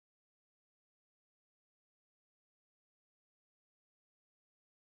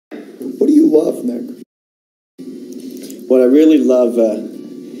What do you love, Nick? What I really love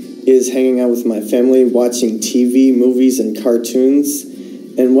is hanging out with my family, watching TV, movies, and cartoons.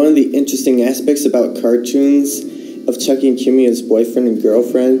 And one of the interesting aspects about cartoons of Chucky and Kimmy as boyfriend and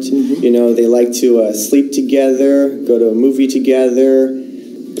girlfriend, you know, they like to sleep together, go to a movie together.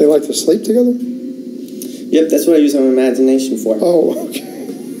 They like to sleep together? Yep, that's what I use my imagination for. Oh,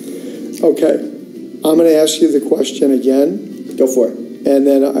 okay. Okay. I'm going to ask you the question again. Go for it. And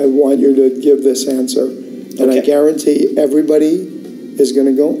then I want you to give this answer. And I guarantee everybody is going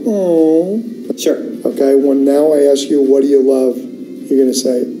to go, oh. Sure. Okay, when now I ask you, what do you love? You're going to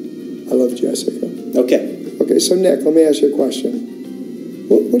say, I love Jessica. Okay. Okay, so Nick, let me ask you a question.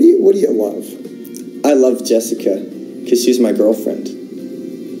 What do you love? I love Jessica because she's my girlfriend.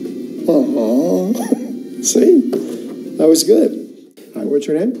 See? That was good. All right, what's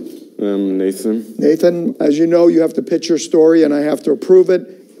your name? Nathan. Nathan, as you know, you have to pitch your story and I have to approve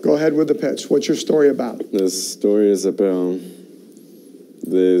it. Go ahead with the pitch. What's your story about? This story is about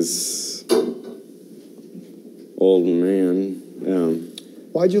this old man.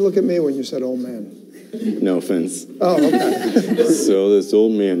 Why'd you look at me when you said old man? No offense. Oh, okay. So this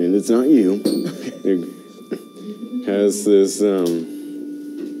old man, and it's not you, has this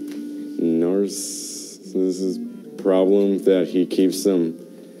narcissism problem that he keeps him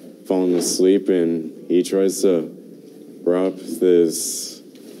falling asleep, and he tries to rob this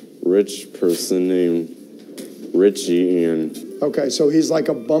rich person named Richie. And okay, so he's like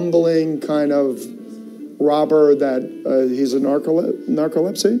a bumbling kind of robber that he's a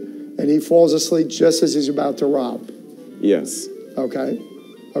narcolepsy, and he falls asleep just as he's about to rob. Yes. Okay.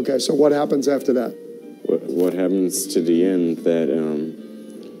 Okay, so what happens after that? What happens to the end that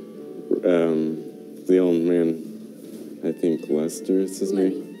the old man, I think Lester is his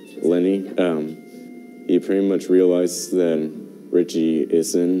name? Lenny. He pretty much realized that Richie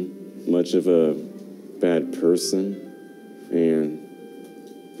isn't much of a bad person, and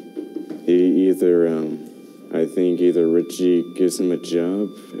he either, I think either Richie gives him a job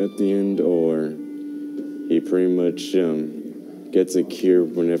at the end, or he pretty much gets a cure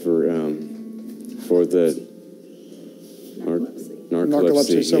whenever for the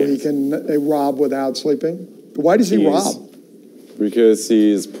narcolepsy. So he can rob without sleeping? Why does he rob? Because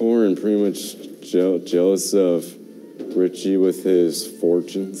he's poor and pretty much jealous of Richie with his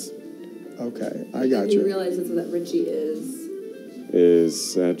fortunes. Okay, I got you. He realizes that Richie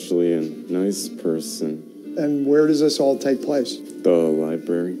is actually a nice person. And where does this all take place? The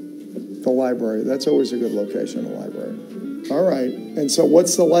library. The library. That's always a good location, the library. All right. And so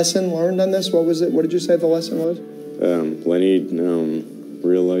what's the lesson learned on this? What was it? What did you say the lesson was? Lenny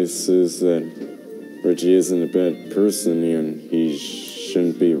realizes that Richie isn't a bad person and he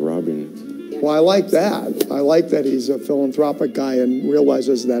shouldn't be robbing. Well, I like that. I like that he's a philanthropic guy and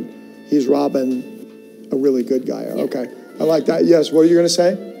realizes that he's robbing a really good guy. Okay. I like that. Yes, what are you going to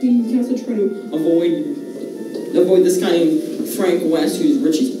say? You have to try to avoid this guy named Frank West, who's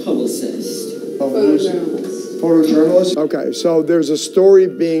Richie's publicist. Photojournalist? Okay, so there's a story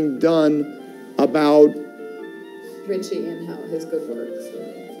being done about Richie and how his good works.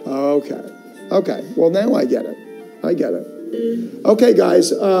 Okay. Okay. Well, now I get it. I get it. Okay,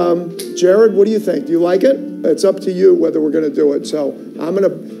 guys. Jared, what do you think? Do you like it? It's up to you whether we're going to do it. So I'm going to,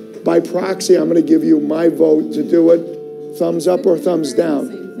 by proxy, I'm going to give you my vote to do it. Thumbs up or thumbs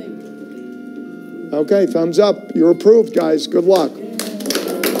down? Okay, thumbs up. You're approved, guys. Good luck.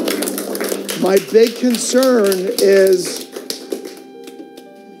 My big concern is,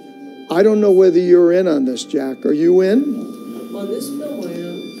 I don't know whether you're in on this, Jack. Are you in? On this film, I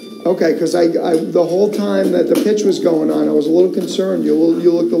am. Okay, because I the whole time that the pitch was going on, I was a little concerned. You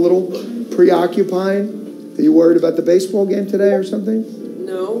looked a little preoccupied. Are you worried about the baseball game today or something?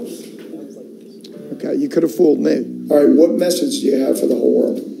 No. Okay, you could have fooled me. All right, what message do you have for the whole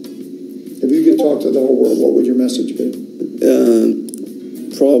world? If you could talk to the whole world, what would your message be?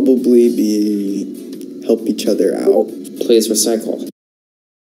 Probably be help each other out. Please recycle.